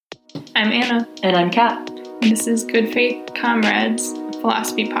I'm Anna. And I'm Kat. And this is Good Faith Comrades, a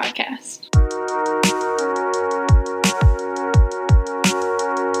philosophy podcast.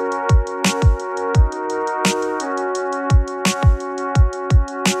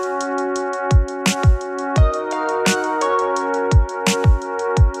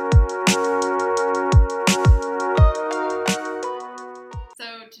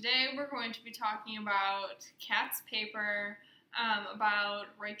 So today we're going to be talking about Kat's paper about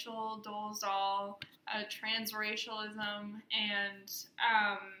Rachel Dolezal, Transracialism, and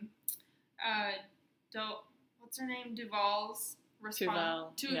what's her name? Duval's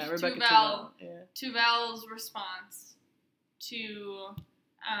response. Tuvel. Rebecca Tuvel. Yeah. Tuvel's response to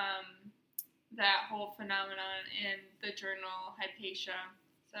that whole phenomenon in the journal Hypatia.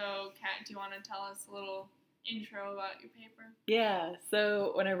 So, Kat, do you want to tell us a little intro about your paper? Yeah,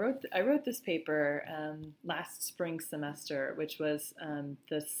 so when I wrote this paper last spring semester, which was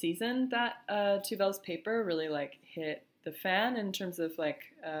the season that Tuvel's paper really hit the fan in terms of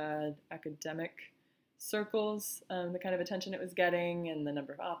academic circles, the kind of attention it was getting and the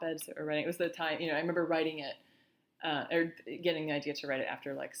number of op-eds that were writing. It was the time, I remember writing it or getting the idea to write it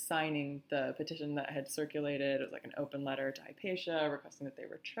after signing the petition that had circulated. It was an open letter to Hypatia requesting that they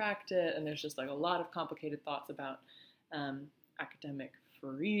retract it, and there's just a lot of complicated thoughts about academic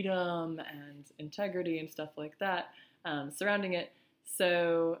freedom and integrity and stuff like that surrounding it.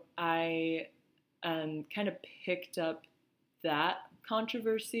 So I kind of picked up that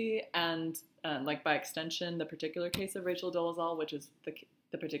controversy and by extension the particular case of Rachel Dolezal, which is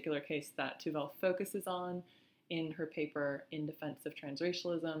the particular case that Tuvel focuses on in her paper in defense of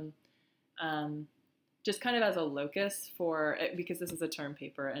transracialism, just kind of as a locus for, because this is a term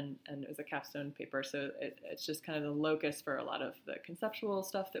paper and it was a capstone paper, so it's just kind of the locus for a lot of the conceptual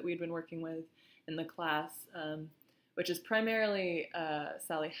stuff that we'd been working with in the class, which is primarily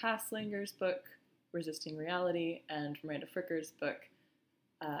Sally Haslinger's book, Resisting Reality, and Miranda Fricker's book,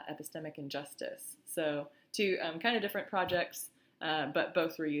 Epistemic Injustice. So two kind of different projects, but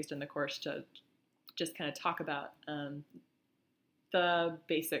both were used in the course to just kind of talk about the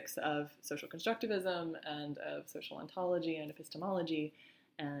basics of social constructivism and of social ontology and epistemology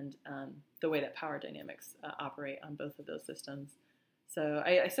and the way that power dynamics operate on both of those systems. So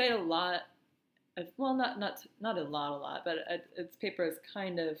I say a lot, well, not a lot, but its paper is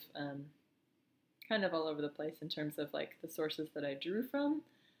kind of all over the place in terms of the sources that I drew from.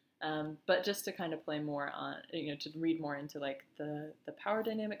 But just to kind of play more on, to read more into the power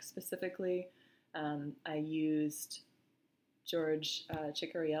dynamics specifically, I used George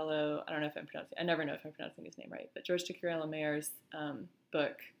Ciccarello. I never know if I'm pronouncing his name right, but George Ciccarello Mayer's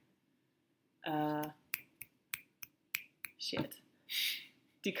book,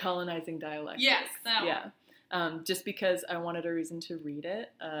 Decolonizing Dialectics. Yes, that one. Yeah. Just because I wanted a reason to read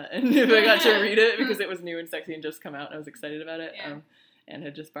it, and if I got to read it because it was new and sexy and just come out, and I was excited about it. Yeah. And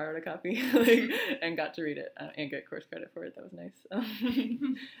had just borrowed a copy and got to read it and get course credit for it. That was nice.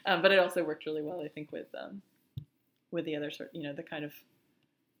 But it also worked really well, I think, with the other sort, the kind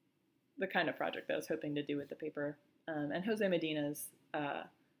of project that I was hoping to do with the paper. And Jose Medina's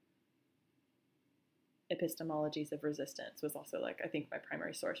Epistemologies of Resistance was also I think my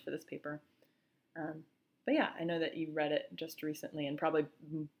primary source for this paper. But yeah, I know that you read it just recently, and probably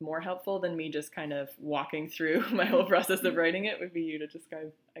more helpful than me just kind of walking through my whole process of writing it would be you to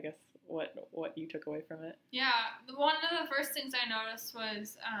describe, I guess, what you took away from it. Yeah, one of the first things I noticed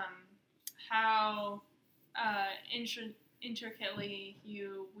was how intricately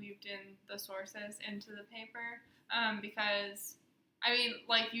you weaved in the sources into the paper, because,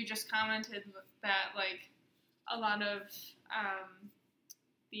 you just commented that, a lot of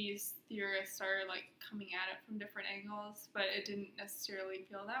these theorists are coming at it from different angles, but it didn't necessarily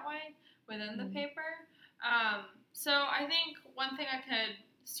feel that way within the paper. So I think one thing I could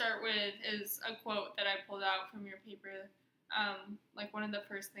start with is a quote that I pulled out from your paper, one of the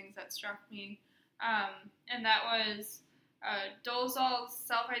first things that struck me, and that was, Dolezal's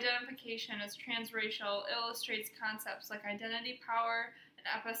self-identification as transracial illustrates concepts like identity power and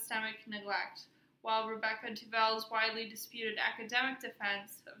epistemic neglect, while Rebecca Tuvel's widely disputed academic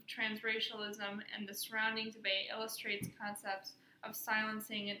defense of transracialism and the surrounding debate illustrates concepts of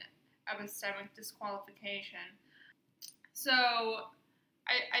silencing and epistemic disqualification. So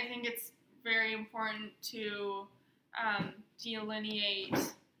I think it's very important to delineate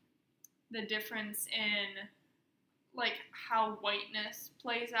the difference in how whiteness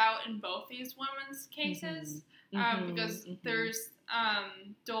plays out in both these women's cases, because there's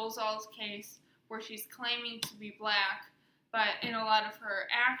Dolezal's case where she's claiming to be black, but in a lot of her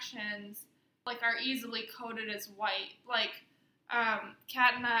actions, are easily coded as white.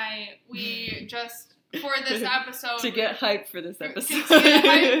 Kat and I, we just, for this episode... to get hype for this episode.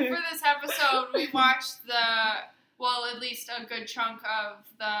 We watched at least a good chunk of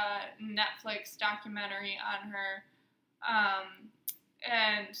the Netflix documentary on her,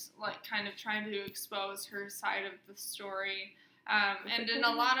 and, like, kind of trying to expose her side of the story. And in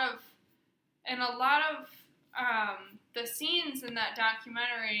a lot of the scenes in that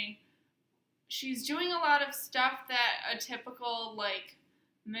documentary, she's doing a lot of stuff that a typical, like,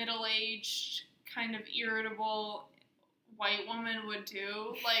 middle-aged, kind of irritable white woman would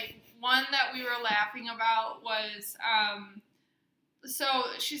do. Like, one that we were laughing about was, so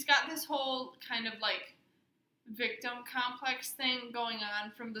she's got this whole kind of, like, victim complex thing going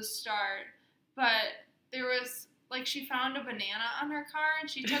on from the start, but there was, like, she found a banana on her car, and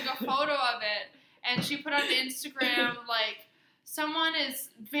she took a photo of it, and she put on Instagram, like, someone is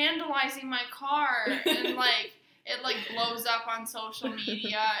vandalizing my car, and, like, it, like, blows up on social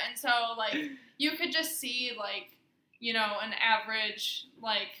media, and so, like, you could just see, like, you know, an average,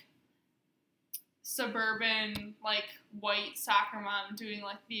 like, suburban, like, white soccer mom doing,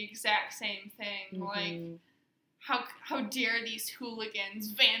 like, the exact same thing, like, how dare these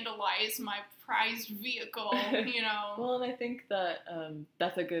hooligans vandalize my prized vehicle, you know? Well, and I think that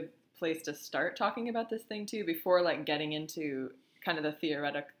that's a good place to start talking about this thing, too, before, like, getting into kind of the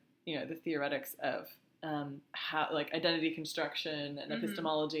theoretics of how, like, identity construction and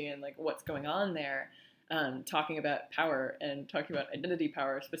epistemology and, like, what's going on there, talking about power and talking about identity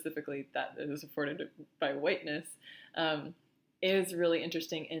power specifically that is afforded by whiteness, is really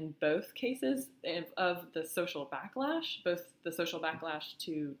interesting in both cases of the social backlash, both the social backlash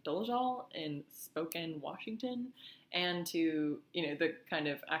to Dolezal in Spokane, Washington, and to, you know, the kind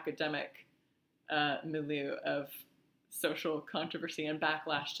of academic milieu of social controversy and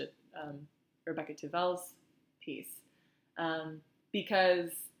backlash to Rebecca Tuvel's piece. Because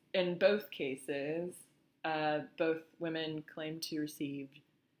in both cases, both women claim to receive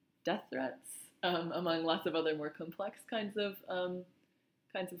death threats, among lots of other more complex kinds of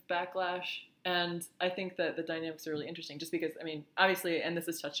backlash. And I think that the dynamics are really interesting, just because, I mean, obviously, and this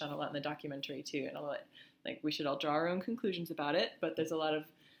is touched on a lot in the documentary too, and all that, like, we should all draw our own conclusions about it, but there's a lot of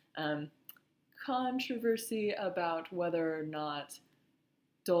controversy about whether or not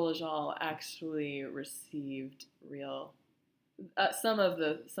Dolezal actually received real some of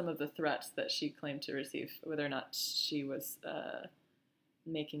the threats that she claimed to receive, whether or not she was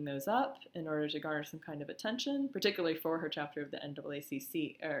making those up in order to garner some kind of attention, particularly for her chapter of the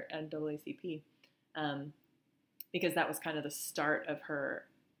NAACP, because that was kind of the start of her.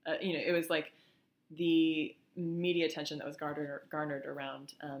 It was like the media attention that was garnered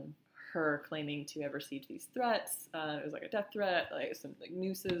around her claiming to have received these threats. It was like a death threat, like some like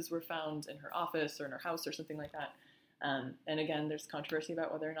nooses were found in her office or in her house or something like that. And again, there's controversy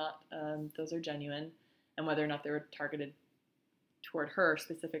about whether or not those are genuine and whether or not they were targeted toward her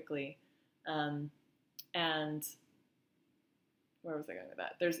specifically. And where was I going with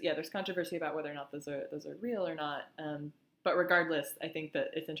that? There's controversy about whether or not those are real or not. But regardless, I think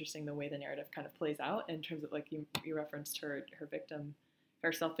that it's interesting the way the narrative kind of plays out in terms of, like, you referenced her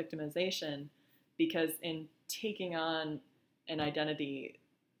self-victimization, because in taking on an identity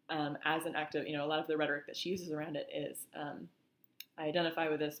as an act of, a lot of the rhetoric that she uses around it is, I identify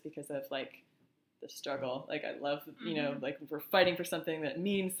with this because of, like, the struggle. Like, I love, like, we're fighting for something that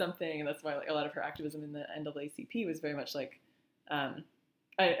means something, and that's why, like, a lot of her activism in the NAACP was very much like,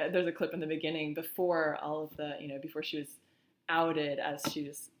 there's a clip in the beginning before all of the, before she was outed, as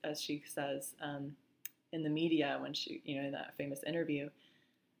she says, in the media when she, in that famous interview.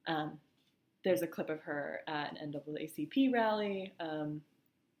 There's a clip of her at an NAACP rally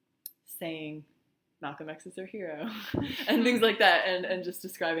saying Malcolm X is her hero and things like that, and just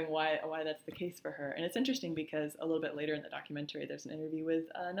describing why that's the case for her. And it's interesting because a little bit later in the documentary, there's an interview with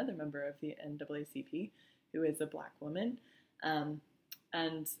another member of the NAACP who is a Black woman,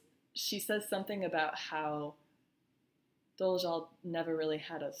 and she says something about how Dolezal never really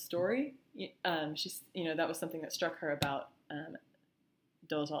had a story. She's, that was something that struck her about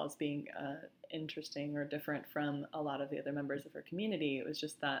Dolezal as being interesting or different from a lot of the other members of her community. It was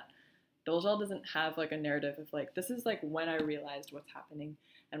just that Dolezal doesn't have, like, a narrative of, like, this is, like, when I realized what's happening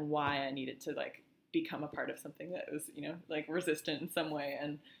and why I needed to, like, become a part of something that was, like, resistant in some way.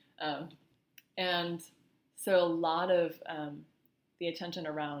 And so a lot of the attention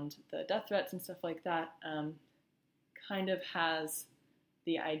around the death threats and stuff like that kind of has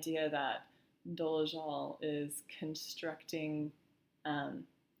the idea that Dolezal is constructing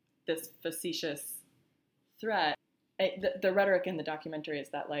this facetious threat. The rhetoric in the documentary is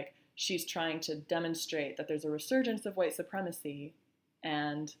that, like, she's trying to demonstrate that there's a resurgence of white supremacy,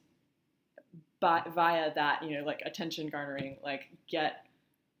 and via that, you know, like attention garnering, like get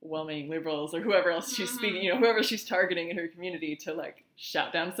well-meaning liberals or whoever else she's speaking, you know, whoever she's targeting in her community to like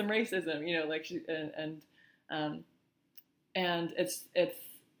shout down some racism, you know, like and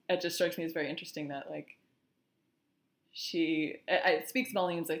it just strikes me as very interesting that like it speaks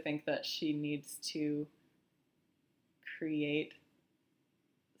volumes, I think, that she needs to create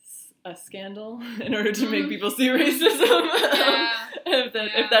a scandal in order to make people see racism.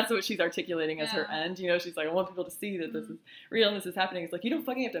 If that's what she's articulating as her end, you know, she's like, I want people to see that this is real and this is happening. It's like, you don't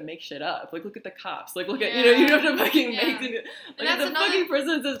fucking have to make shit up. Like, look at the cops. Like, look at, you know, you don't have to fucking make it. Like, at the fucking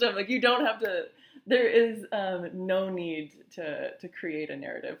prison system. Like, you don't have to. There is no need to create a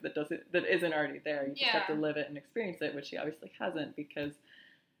narrative that isn't already there. You just have to live it and experience it, which she obviously hasn't, because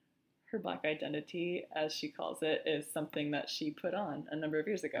her Black identity, as she calls it, is something that she put on a number of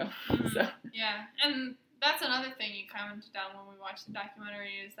years ago. So. Yeah, and that's another thing you commented on when we watched the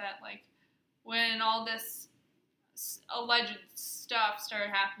documentary, is that like when all this alleged stuff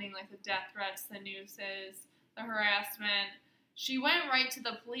started happening, like the death threats, the nooses, the harassment, she went right to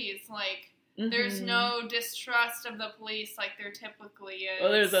the police. Like, there's no distrust of the police like there typically is.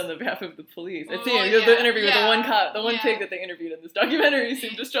 Well, there's on the behalf of the police. It's the interview with the one cop, the one pig that they interviewed in this documentary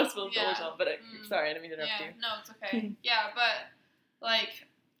seemed distrustful of Dolezal. But sorry, I didn't mean to interrupt you. No, it's okay. But like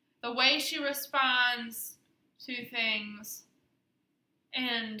the way she responds to things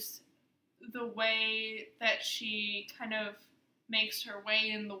and the way that she kind of makes her way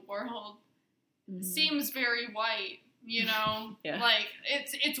in the world seems very white. You know, like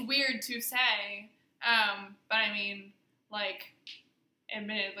it's weird to say, but I mean, like,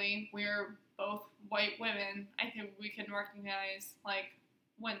 admittedly, we're both white women. I think we can recognize like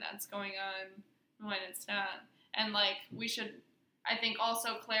when that's going on and when it's not, and like we should, I think,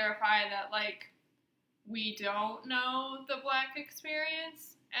 also clarify that like we don't know the Black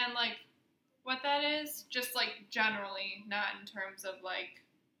experience and like what that is, just like generally, not in terms of like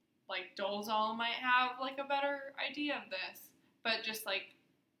Dolezal might have like a better idea of this, but just like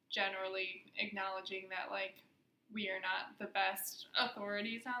generally acknowledging that like we are not the best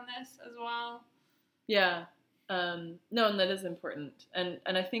authorities on this as well. Yeah. No, and that is important. And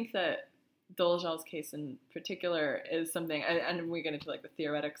I think that Dolezal's case in particular is something, and when we get into like the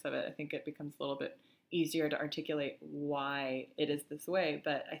theoretics of it, I think it becomes a little bit easier to articulate why it is this way.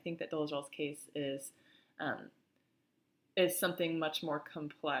 But I think that Dolezal's case is something much more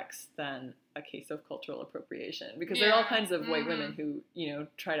complex than a case of cultural appropriation, because there are all kinds of white women who, you know,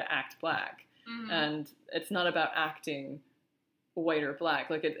 try to act Black, and it's not about acting white or Black.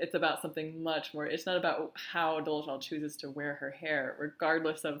 Like it's about something much more. It's not about how Dolezal chooses to wear her hair,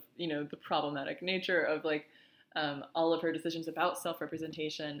 regardless of, you know, the problematic nature of like all of her decisions about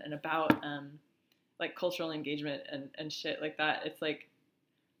self-representation and about like cultural engagement and shit like that. It's like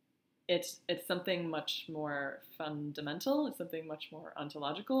it's something much more fundamental. It's something much more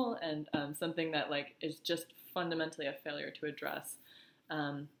ontological, and something that like is just fundamentally a failure to address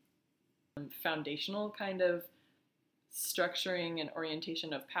foundational kind of structuring and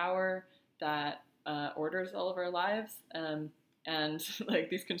orientation of power that orders all of our lives, and like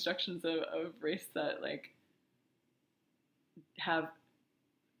these constructions of race that like have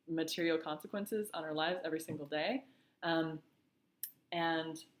material consequences on our lives every single day,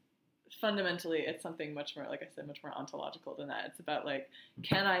 and fundamentally it's something much more, like I said, much more ontological than that. It's about like,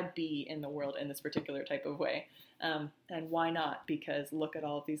 can I be in the world in this particular type of way, and why not? Because look at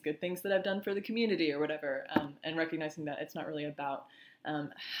all of these good things that I've done for the community or whatever, and recognizing that it's not really about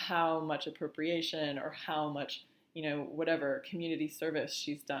how much appropriation or how much, you know, whatever community service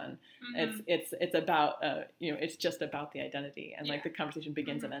she's done. It's about you know, it's just about the identity, and like the conversation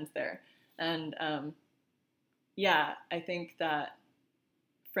begins and ends there. And I think that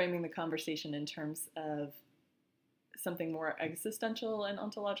framing the conversation in terms of something more existential and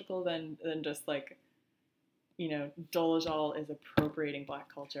ontological than just like, you know, Dolezal is appropriating Black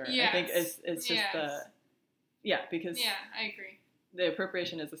culture. I think it's just because I agree. The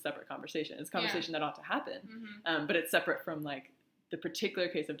appropriation is a separate conversation. It's a conversation that ought to happen, but it's separate from like the particular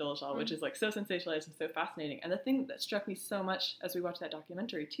case of Dolezal, which is like so sensationalized and so fascinating. And the thing that struck me so much as we watched that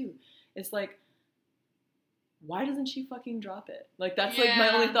documentary too is like, why doesn't she fucking drop it? Like, that's like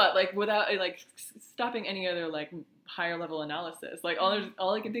my only thought, like without like stopping any other like higher level analysis. Like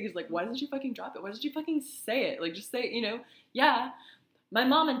all I can think is like, why doesn't she fucking drop it? Why doesn't she fucking say it? Like, just say, you know, my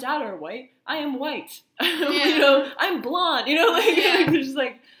mom and dad are white. I am white. You know, I'm blonde. You know, like it's just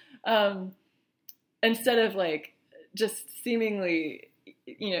like instead of like just seemingly,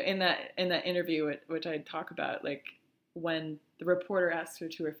 you know, in that interview which I talk about, like when the reporter asks her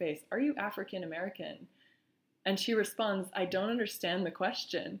to her face, "Are you African American?" And she responds, "I don't understand the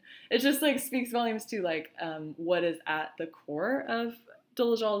question." It just like speaks volumes to like what is at the core of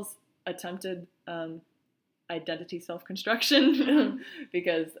Dolezal's attempted identity self-construction,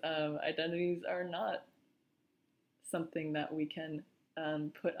 because identities are not something that we can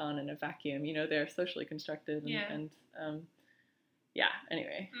put on in a vacuum. You know, they're socially constructed, and yeah.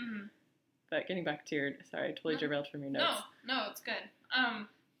 Anyway, but getting back to your, sorry, I totally derailed from your notes. No, it's good.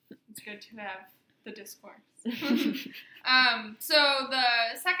 It's good to have the discourse. So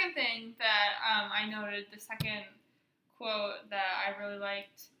the second thing that I noted, the second quote that I really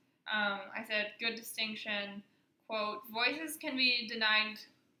liked, I said, good distinction, quote, voices can be denied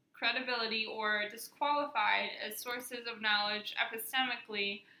credibility or disqualified as sources of knowledge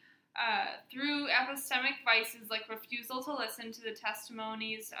epistemically through epistemic vices like refusal to listen to the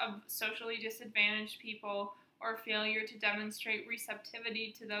testimonies of socially disadvantaged people or failure to demonstrate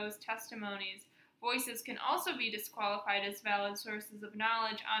receptivity to those testimonies. Voices can also be disqualified as valid sources of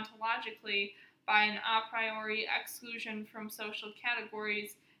knowledge ontologically by an a priori exclusion from social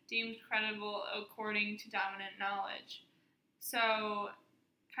categories deemed credible according to dominant knowledge. So,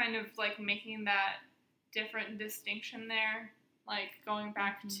 kind of like making that different distinction there, like going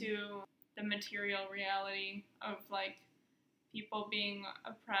back to the material reality of like people being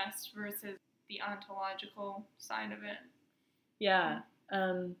oppressed versus the ontological side of it. Yeah.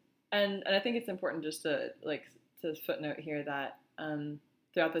 And I think it's important just to footnote here that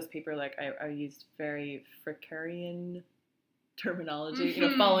throughout this paper, like I used very Frickerian terminology, you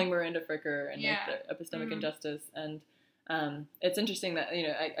know, following Miranda Fricker and like the epistemic injustice. And it's interesting that, you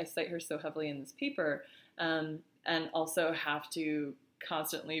know, I cite her so heavily in this paper, and also have to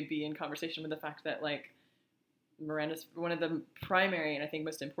constantly be in conversation with the fact that like Miranda's one of the primary and I think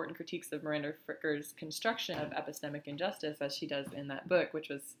most important critiques of Miranda Fricker's construction of epistemic injustice, as she does in that book, which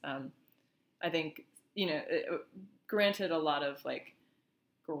was, I think, you know, it granted a lot of like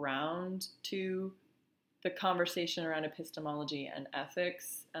ground to the conversation around epistemology and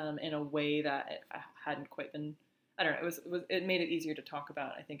ethics in a way that it hadn't quite been. I don't know. It made it easier to talk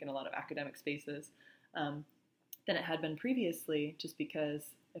about, I think, in a lot of academic spaces than it had been previously, just because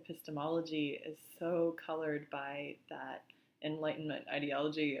epistemology is so colored by that Enlightenment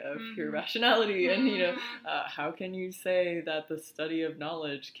ideology of pure rationality, and you know, how can you say that the study of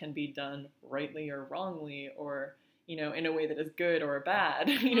knowledge can be done rightly or wrongly, or you know, in a way that is good or bad,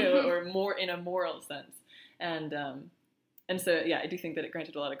 you know, or more in a moral sense, and so yeah, I do think that it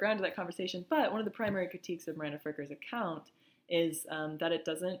granted a lot of ground to that conversation. But one of the primary critiques of Miranda Fricker's account is that it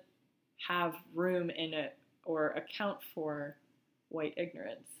doesn't have room in it or account for white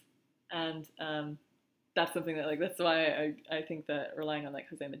ignorance, and that's something that, like, that's why I think that relying on like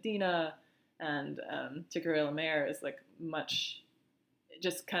Jose Medina and Tickeray Lemaire is like much,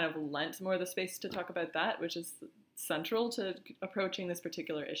 just kind of lent more of the space to talk about that, which is central to approaching this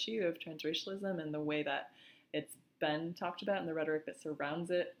particular issue of transracialism and the way that it's been talked about and the rhetoric that surrounds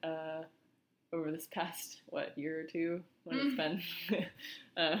it over this past, year or two, when it's been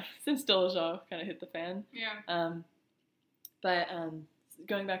since Dolezal kind of hit the fan. Yeah. But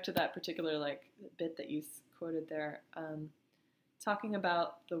going back to that particular like bit that you quoted there, talking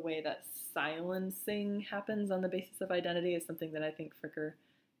about the way that silencing happens on the basis of identity is something that I think Fricker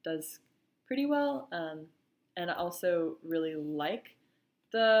does pretty well, and I also really like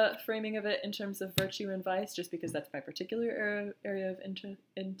the framing of it in terms of virtue and vice, just because that's my particular area of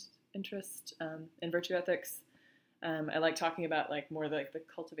interest in virtue ethics. I like talking about like more like the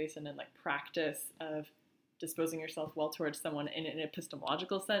cultivation and like practice of disposing yourself well towards someone in an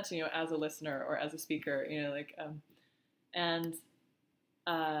epistemological sense, you know, as a listener or as a speaker, you know, like,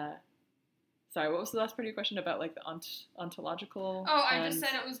 sorry, what was the last part of your question about like the ontological? Oh, I just said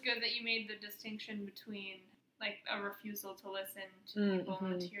it was good that you made the distinction between like a refusal to listen to people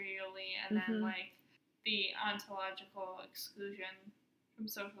materially and then like the ontological exclusion from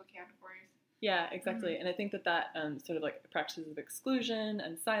social categories. Yeah, exactly. And I think that sort of like practices of exclusion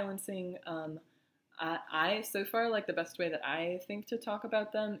and silencing, I so far, like the best way that I think to talk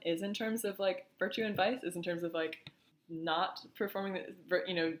about them is in terms of like virtue and vice, is in terms of like not performing,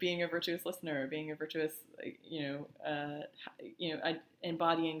 you know, being a virtuous listener, or being a virtuous,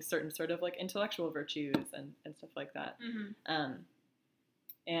 embodying certain sort of like intellectual virtues and stuff like that.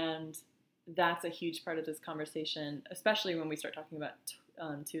 And that's a huge part of this conversation, especially when we start talking about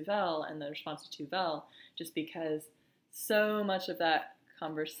Tuvel and the response to Tuvel, just because so much of that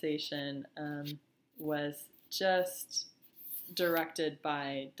conversation was just directed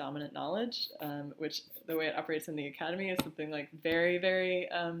by dominant knowledge, which the way it operates in the academy is something like very, very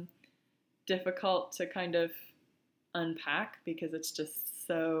difficult to kind of unpack because it's just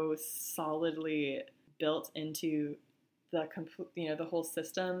so solidly built into the the whole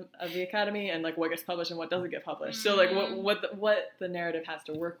system of the academy, and like what gets published and what doesn't get published. So like what the narrative has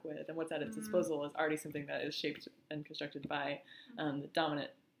to work with and what's at its disposal is already something that is shaped and constructed by the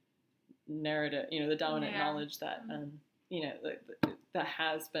dominant narrative, the dominant knowledge that that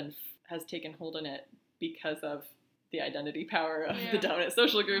has taken hold in it because of the identity power of the dominant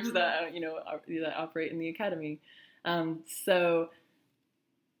social groups that that operate in the academy. So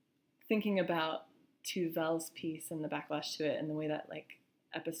thinking about Tuvel's piece and the backlash to it, and the way that like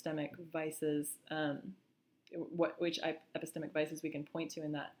epistemic vices, which epistemic vices we can point to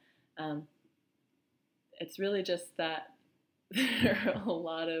in that, it's really just that there are a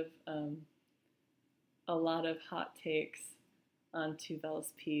lot of hot takes on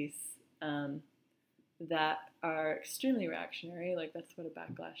Tuvel's piece that are extremely reactionary. Like that's what a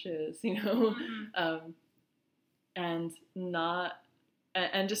backlash is, and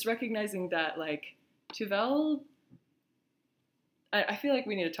just recognizing that like Tuvel, I feel like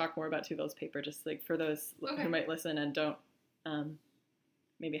we need to talk more about Tuvel's paper, just like for those who might listen and don't, aren't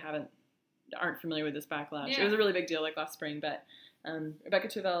familiar with this backlash. Yeah. It was a really big deal like last spring, but Rebecca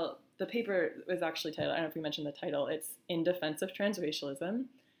Tuvel, the paper was actually titled, I don't know if we mentioned the title, it's In Defense of Transracialism,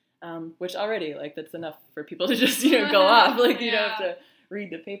 which already, like, that's enough for people to just, go off, like, you don't have to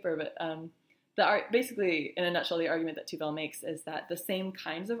read the paper, but basically, in a nutshell, the argument that Tuvel makes is that the same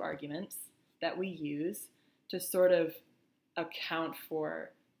kinds of arguments that we use to sort of account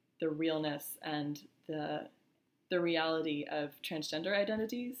for the realness and the reality of transgender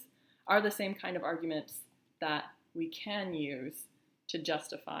identities are the same kind of arguments that we can use to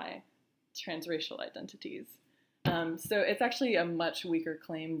justify transracial identities. So it's actually a much weaker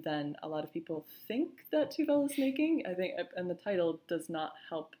claim than a lot of people think that Tuvel is making, I think, and the title does not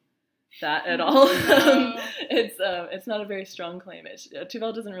help that at all. No. It's not a very strong claim.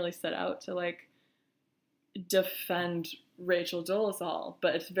 Tuvel doesn't really set out to like defend Rachel Dolezal,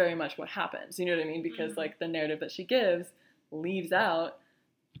 but it's very much what happens. You know what I mean? Because like the narrative that she gives leaves out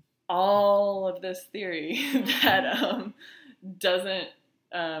all of this theory that doesn't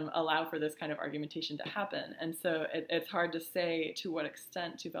allow for this kind of argumentation to happen. And so it's hard to say to what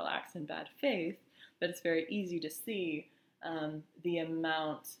extent Tuvel acts in bad faith, but it's very easy to see the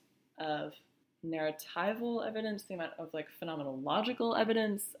amount of narratival evidence, the amount of like phenomenological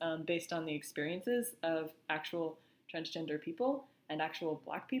evidence based on the experiences of actual transgender people and actual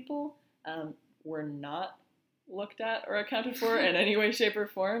Black people were not looked at or accounted for in any way, shape, or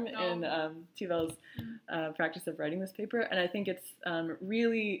form in Tuvel's practice of writing this paper. And I think it's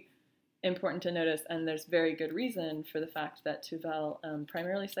really important to notice, and there's very good reason for the fact that Tuvel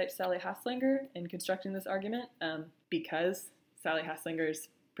primarily cites Sally Haslinger in constructing this argument, because Sally Haslinger's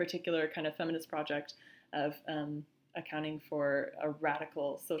particular kind of feminist project of accounting for a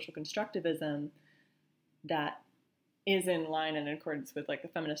radical social constructivism that is in line and in accordance with like the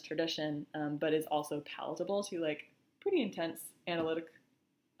feminist tradition, but is also palatable to like pretty intense analytic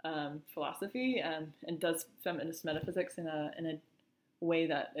philosophy, and does feminist metaphysics in a way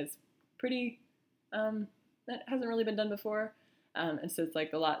that is pretty that hasn't really been done before, and so it's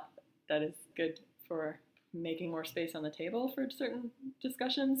like a lot that is good for making more space on the table for certain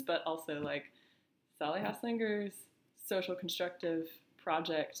discussions, but also like Sally Haslinger's social constructive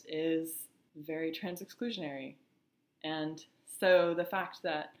project is very trans-exclusionary. And so the fact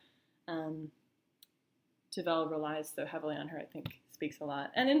that Tuvel relies so heavily on her, I think, speaks a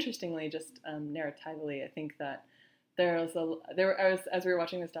lot. And interestingly, just narratively, I think that as we were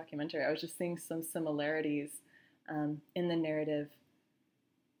watching this documentary, I was just seeing some similarities in the narrative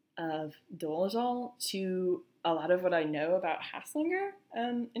of Dolezol to a lot of what I know about Haslinger,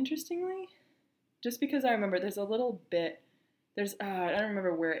 interestingly. Just because I remember there's a little bit, I don't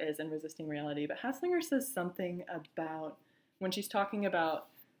remember where it is in Resisting Reality, but Haslinger says something about, when she's talking about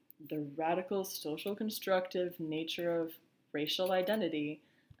the radical social constructive nature of racial identity,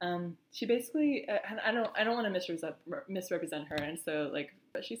 she basically, I don't want to misrepresent her, and so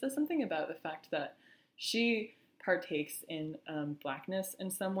but she says something about the fact that she partakes in Blackness in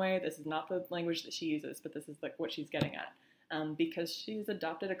some way. This is not the language that she uses, but this is like what she's getting at, because she's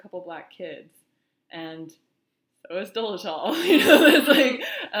adopted a couple Black kids, and so is Dolezal. It's like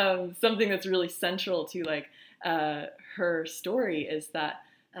something that's really central to her story is that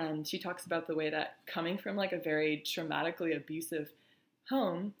she talks about the way that coming from like a very traumatically abusive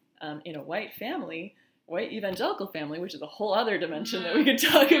home in a white evangelical family, which is a whole other dimension that we could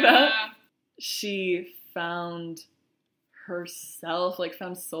talk about, she found herself,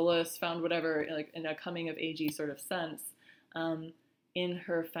 found solace, found whatever, in a coming of agey sort of sense, in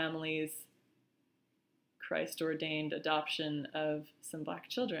her family's Christ-ordained adoption of some Black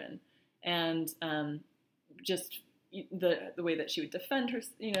children, and just the way that she would defend her,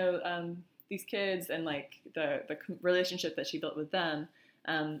 these kids, and like the relationship that she built with them,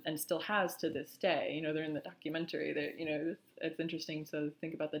 and still has to this day. They're in the documentary. It's interesting to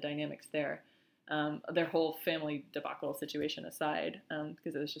think about the dynamics there. Their whole family debacle situation aside,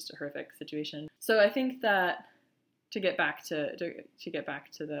 because it was just a horrific situation. So I think that to get back to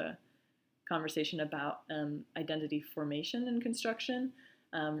the conversation about identity formation and construction,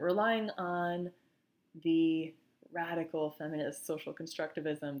 relying on the radical feminist social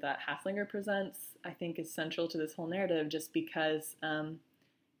constructivism that Haslinger presents, I think is central to this whole narrative, just because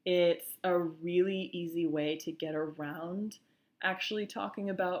it's a really easy way to get around actually talking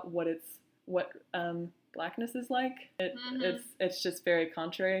about what Blackness is like. It's just very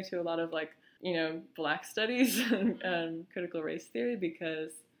contrary to a lot of Black studies and critical race theory,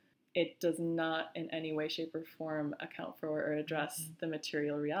 because it does not in any way, shape, or form account for or address the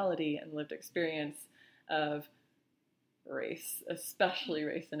material reality and lived experience of race, especially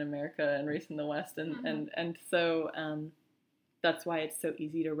race in America and race in the West, and so that's why it's so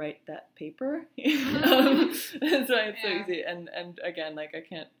easy to write that paper. That's why it's so easy, and again, I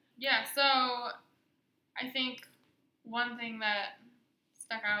can't. Yeah, so I think one thing that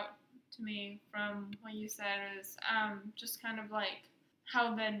stuck out to me from what you said is just kind of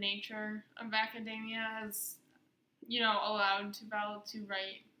how the nature of academia has, allowed Tuvel to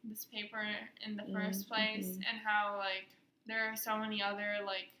write this paper in the first place, and how there are so many other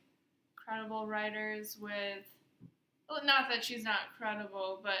credible writers with, well, not that she's not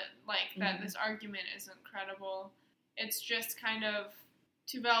credible, but that this argument isn't credible. It's just kind of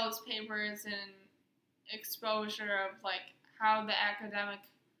Tuvel's papers and exposure of how the academic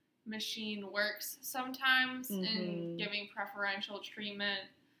machine works sometimes in giving preferential treatment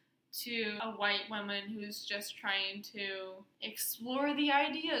to a white woman who's just trying to explore the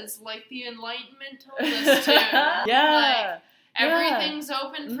ideas like the Enlightenment told us to. Everything's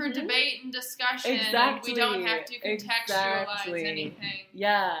open for debate and discussion, and we don't have to contextualize anything.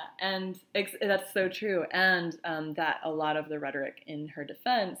 Yeah, and that's so true. And that a lot of the rhetoric in her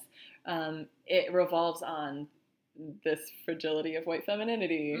defense, it revolves on this fragility of white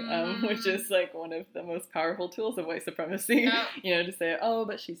femininity, which is one of the most powerful tools of white supremacy. Yep. To say, oh,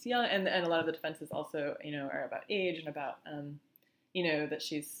 but she's young, and a lot of the defenses also, are about age and about, that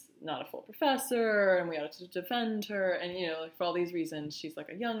she's not a full professor, and we ought to defend her, and for all these reasons, she's a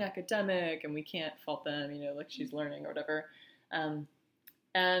young academic, and we can't fault them, she's learning or whatever,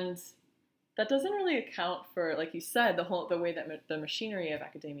 and that doesn't really account for, like you said, the way that the machinery of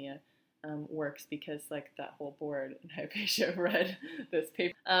academia works, because that whole board in Hypatia read this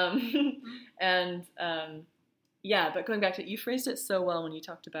paper, and but going back to it, you phrased it so well when you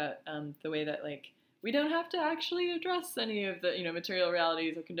talked about the way that we don't have to actually address any of the material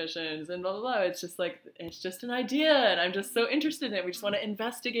realities of conditions and blah blah blah. It's just it's just an idea, and I'm just so interested in it. We just want to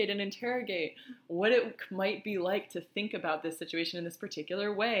investigate and interrogate what it might be like to think about this situation in this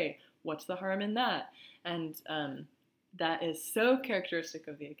particular way. What's the harm in that? And that is so characteristic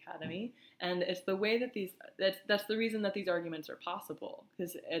of the academy, and it's the way that that's the reason that these arguments are possible,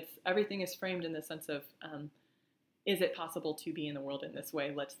 because everything is framed in the sense of is it possible to be in the world in this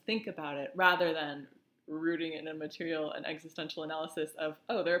way? Let's think about it, rather than rooting in a material and existential analysis of,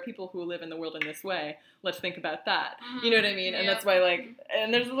 oh, there are people who live in the world in this way. Let's think about that. You know what I mean? And that's why,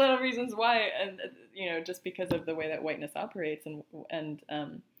 and there's a lot of reasons why, and just because of the way that whiteness operates, and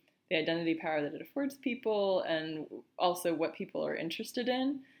the identity power that it affords people, and also what people are interested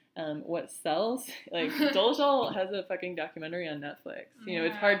in, what sells. Dolezal has a fucking documentary on Netflix.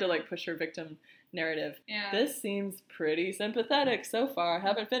 It's hard to push her victim narrative. Yeah. This seems pretty sympathetic so far. I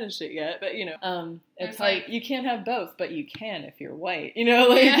haven't finished it yet, but it's you can't have both, but you can if you're white. You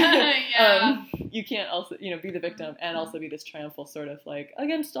can't also be the victim and also be this triumphal sort of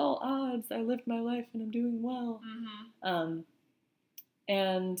against all odds, I lived my life and I'm doing well.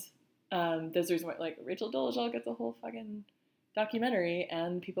 And there's a reason why Rachel Dolezal gets a whole fucking documentary,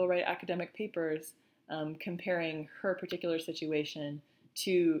 and people write academic papers comparing her particular situation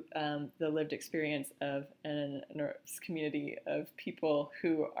to the lived experience of a community of people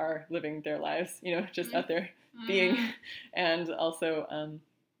who are living their lives, just out there being, and also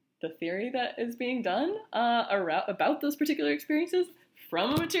the theory that is being done about those particular experiences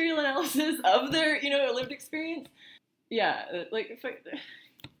from a material analysis of their, lived experience. Yeah,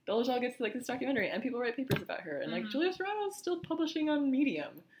 Dolezal gets this documentary, and people write papers about her, and Julia Serrano's still publishing on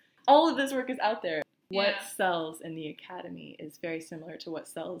Medium. All of this work is out there. what sells in the academy is very similar to what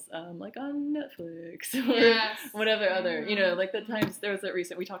sells like on Netflix or whatever other, you know, like the times there was that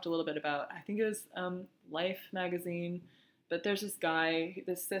recent, we talked a little bit about, I think it was Life magazine, but there's this guy,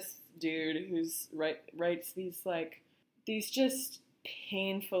 this cis dude who's writes these just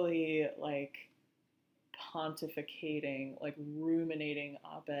painfully like pontificating, like ruminating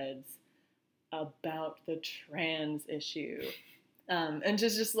op-eds about the trans issue, and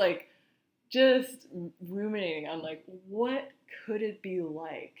just ruminating on like, what could it be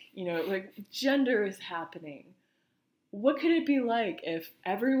like, you know, like gender is happening. What could it be like if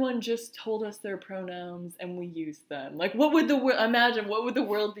everyone just told us their pronouns and we used them? Like, what would the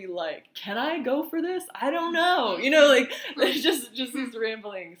world be like? Can I go for this? I don't know. You know, like, just these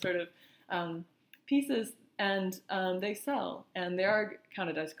rambling sort of pieces, and they sell, and they are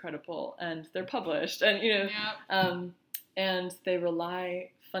counted as credible, and they're published, and, you know, and they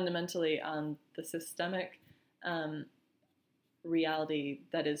rely fundamentally on the systemic reality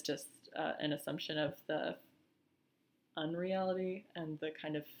that is just an assumption of the unreality and the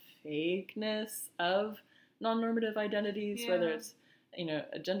kind of fakeness of non-normative identities, whether it's, you know,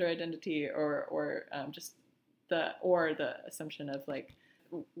 a gender identity or just the assumption of like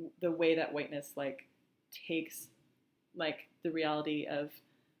the way that whiteness like takes like the reality of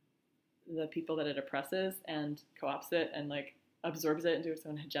the people that it oppresses and co-opts it and like absorbs it into its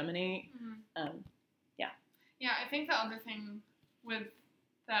own hegemony. I think the other thing with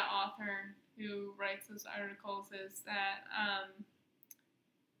that author who writes those articles is that,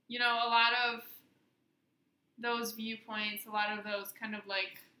 you know, a lot of those viewpoints, a lot of those kind of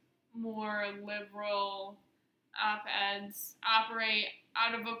like more liberal op-eds operate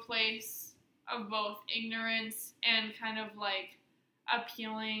out of a place of both ignorance and kind of like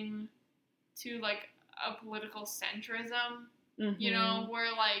appealing to like a political centrism, you know,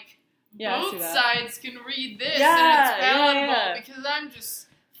 where like both sides can read this and it's palatable because I'm just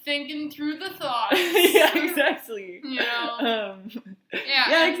thinking through the thoughts. Exactly. You know?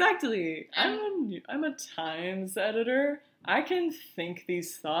 Exactly. I'm a Times editor. I can think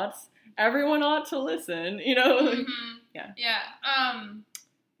these thoughts. Everyone ought to listen, you know?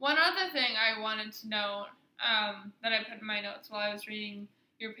 One other thing I wanted to note that I put in my notes while I was reading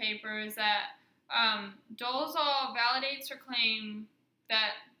your paper is that Dolezal validates her claim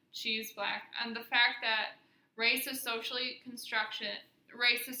that she's black, and the fact that race is socially constructed,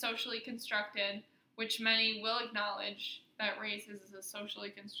 which many will acknowledge that race is a socially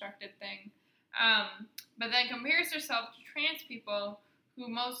constructed thing, but then compares herself to trans people who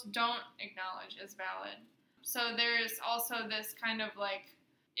most don't acknowledge as valid. So there's also this kind of like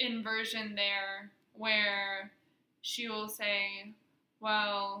inversion there where she will say,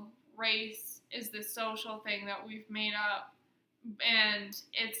 well, race is this social thing that we've made up, and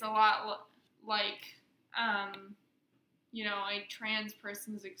it's a lot like, you know, a trans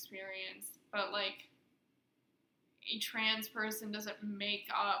person's experience, but like a trans person doesn't make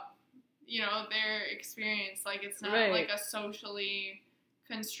up, you know, their experience. Like it's not like a socially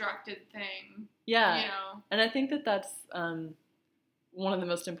constructed thing. Yeah. You know? And I think that that's one of the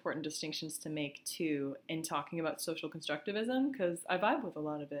most important distinctions to make, too, in talking about social constructivism, because I vibe with a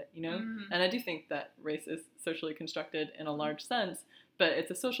lot of it, you know? And I do think that race is socially constructed in a large sense, but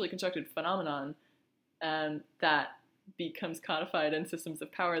it's a socially constructed phenomenon that becomes codified in systems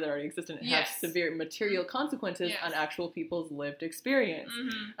of power that already exist and have severe material consequences on actual people's lived experience.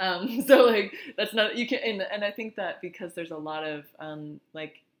 So, like, that's not, you can, and I think that because there's a lot of,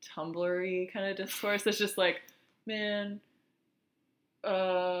 like, Tumblr-y kind of discourse that's just like, man,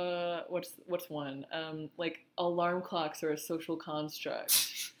 what's one? Like, alarm clocks are a social construct.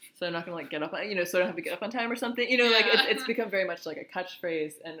 So I'm not gonna like get up, you know, so I don't have to get up on time or something. You know, like it's become very much like a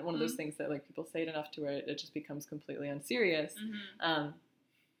catchphrase and one of those things that like people say it enough to where it just becomes completely unserious.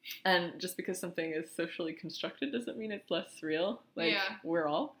 And just because something is socially constructed doesn't mean it's less real. Like we're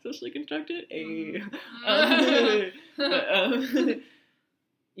all socially constructed.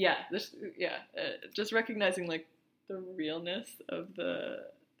 Just recognizing like the realness of the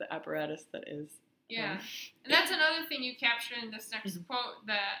apparatus that is. And that's another thing you captured in this next quote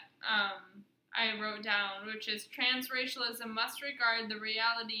that I wrote down, which is transracialism must regard the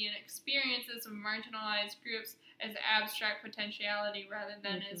reality and experiences of marginalized groups as abstract potentiality rather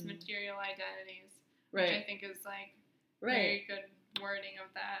than as material identities, which I think is like very good wording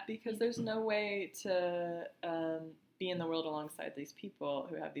of that. Because there's no way to be in the world alongside these people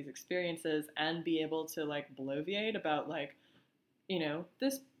who have these experiences and be able to like bloviate about like, you know,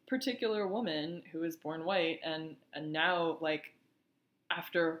 this particular woman who was born white and now like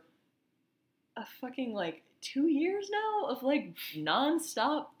after a fucking like 2 years now of like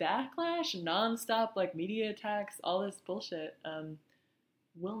nonstop backlash, nonstop like media attacks, all this bullshit,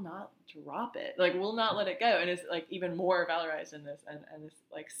 will not drop it. Like, will not let it go. And it's like even more valorized in this, and it's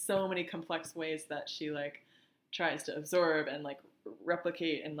like so many complex ways that she like tries to absorb and like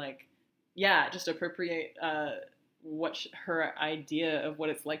replicate and like, yeah, just appropriate what her idea of what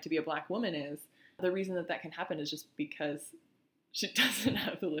it's like to be a Black woman is. The reason that can happen is just because she doesn't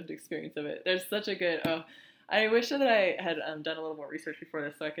have the lived experience of it. There's such a good, I wish that I had done a little more research before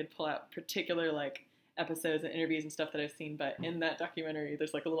this so I could pull out particular like episodes and interviews and stuff that I've seen, but in that documentary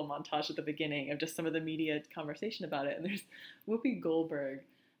there's like a little montage at the beginning of just some of the media conversation about it, and there's Whoopi Goldberg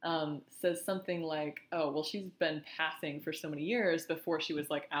says something like, oh, well, she's been passing for so many years before she was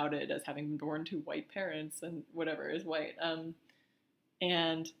like outed as having been born to white parents and whatever is white.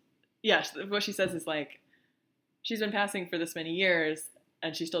 And yeah, what she says is like, she's been passing for this many years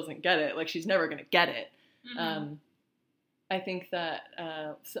and she still doesn't get it. Like, she's never going to get it. Mm-hmm. I think that,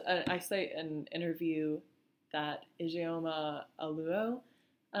 I cite an interview that Ijeoma Oluo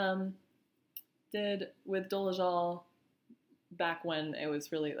did with Dolezal back when it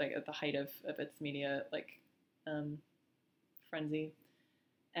was really like at the height of its media like frenzy.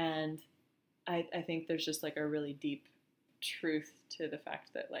 And I think there's just like a really deep truth to the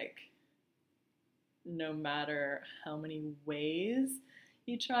fact that like no matter how many ways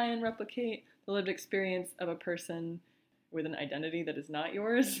you try and replicate the lived experience of a person with an identity that is not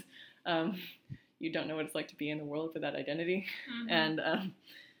yours, you don't know what it's like to be in the world with that identity. Mm-hmm. And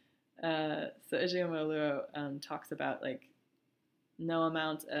so Ijeoma Oluo talks about like no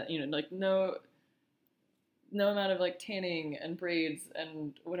amount, no amount of like tanning and braids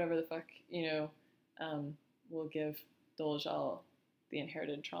and whatever the fuck, will give Dolezal the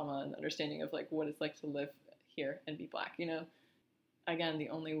inherited trauma and understanding of like what it's like to live here and be Black. Again, the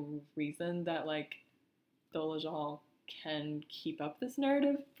only reason that like Dolezal can keep up this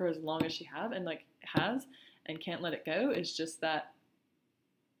narrative for as long as she has and can't let it go is just that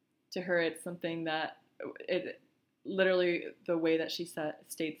to her it's something that it literally, the way that she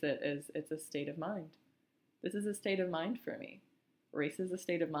states it is, it's a state of mind. This is a state of mind for me. Race is a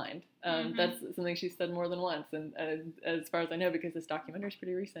state of mind. Mm-hmm. That's something she's said more than once. And as far as I know, because this documentary is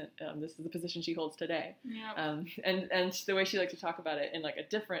pretty recent, this is the position she holds today. Yep. And the way she likes to talk about it in like a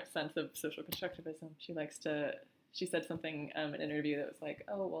different sense of social constructivism, she said something in an interview that was like,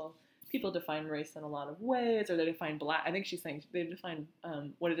 oh, well, people define race in a lot of ways, or they define Black. I think she's saying they define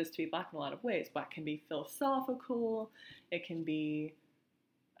what it is to be Black in a lot of ways. Black can be philosophical. It can be,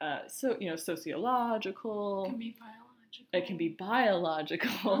 sociological. It can be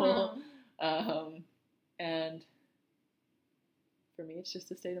biological. Uh-huh. And for me, it's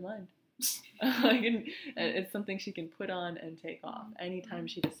just a state of mind. It's something she can put on and take off anytime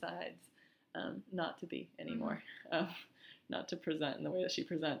she decides not to be anymore. Not to present in the way that she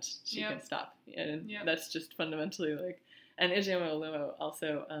presents, she can stop. And that's just fundamentally like, and Ijeoma Oluo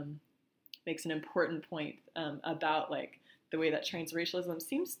also makes an important point about like the way that transracialism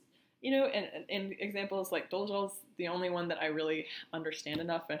seems, in examples like Dolezal's the only one that I really understand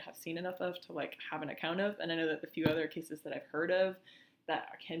enough and have seen enough of to like have an account of. And I know that the few other cases that I've heard of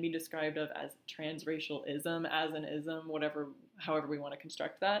that can be described of as transracialism, as an ism, however we want to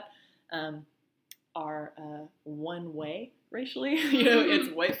construct that, are one way racially.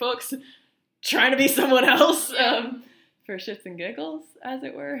 It's white folks trying to be someone else for shits and giggles, as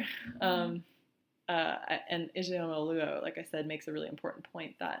it were. And Ijeoma Oluo, like I said, makes a really important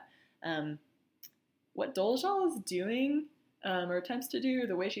point that what Dolezal is doing or attempts to do,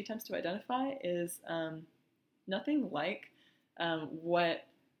 the way she attempts to identify, is nothing like what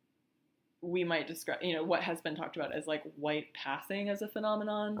we might describe, what has been talked about as like white passing as a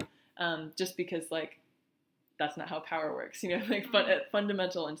phenomenon. Just because, like, that's not how power works, but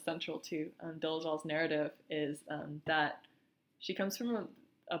fundamental and central to Dolezal's narrative is that she comes from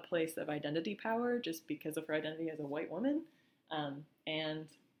a place of identity power just because of her identity as a white woman. And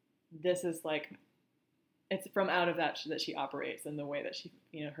this is, like, it's from out of that she operates, and the way that she,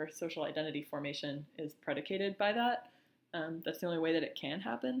 her social identity formation is predicated by that. That's the only way that it can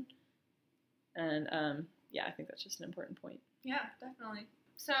happen. And, I think that's just an important point. Yeah, definitely.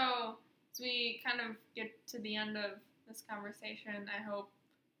 So, as we kind of get to the end of this conversation, I hope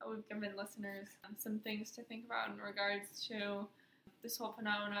that we've given listeners some things to think about in regards to this whole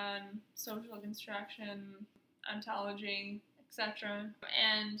phenomenon, social construction, ontology, etc.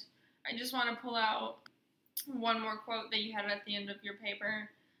 And I just want to pull out one more quote that you had at the end of your paper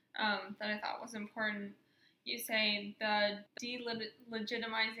that I thought was important. You say, the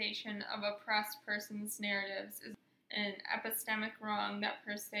delegitimization of oppressed persons' narratives is an epistemic wrong that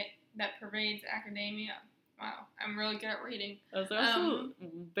pervades academia. Wow, I'm really good at reading. Those are also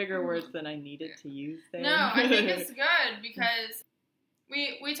bigger words than I needed to use there. No, I think it's good because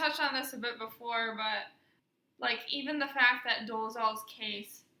we touched on this a bit before, but like even the fact that Dolezal's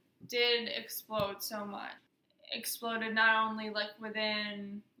case did explode so much, exploded not only like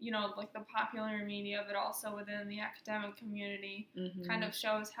within, you know, like the popular media, but also within the academic community, kind of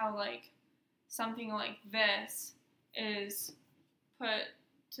shows how like something like this is put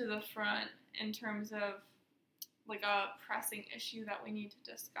to the front in terms of like a pressing issue that we need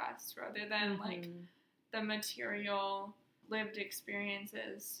to discuss rather than like the material lived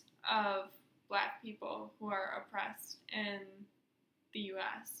experiences of Black people who are oppressed in the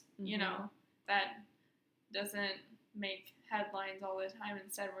U.S. You know, that doesn't make headlines all the time.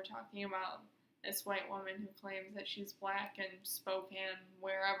 Instead, we're talking about this white woman who claims that she's Black in Spokane,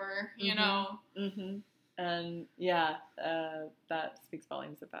 wherever, you know. And yeah, that speaks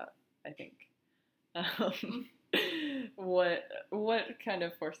volumes about, I think, what kind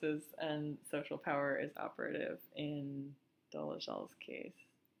of forces and social power is operative in Dolezal's case.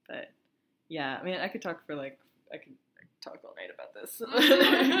 But yeah, I mean, I could talk all night about this.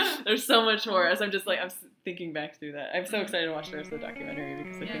 There's so much more. As I'm thinking back through that. I'm so excited to watch the rest of the documentary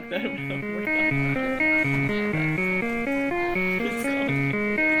because I think that we're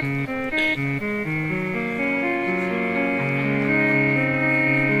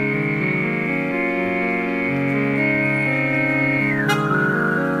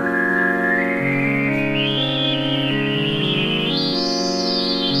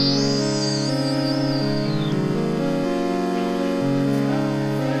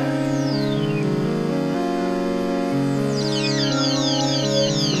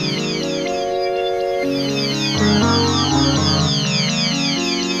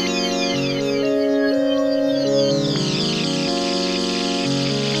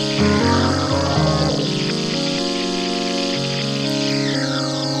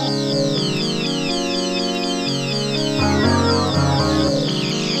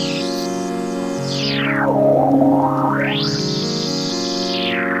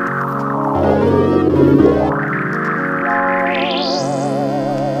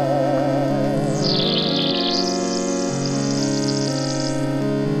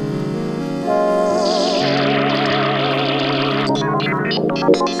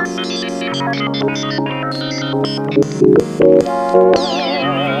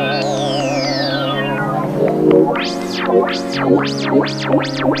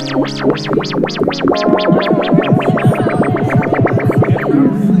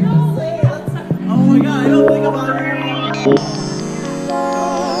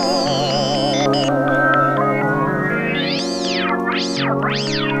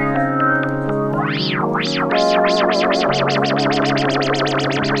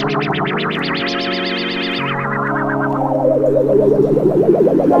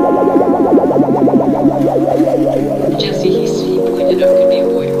Jesse History brütet auf dem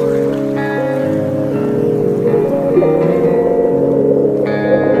Niveau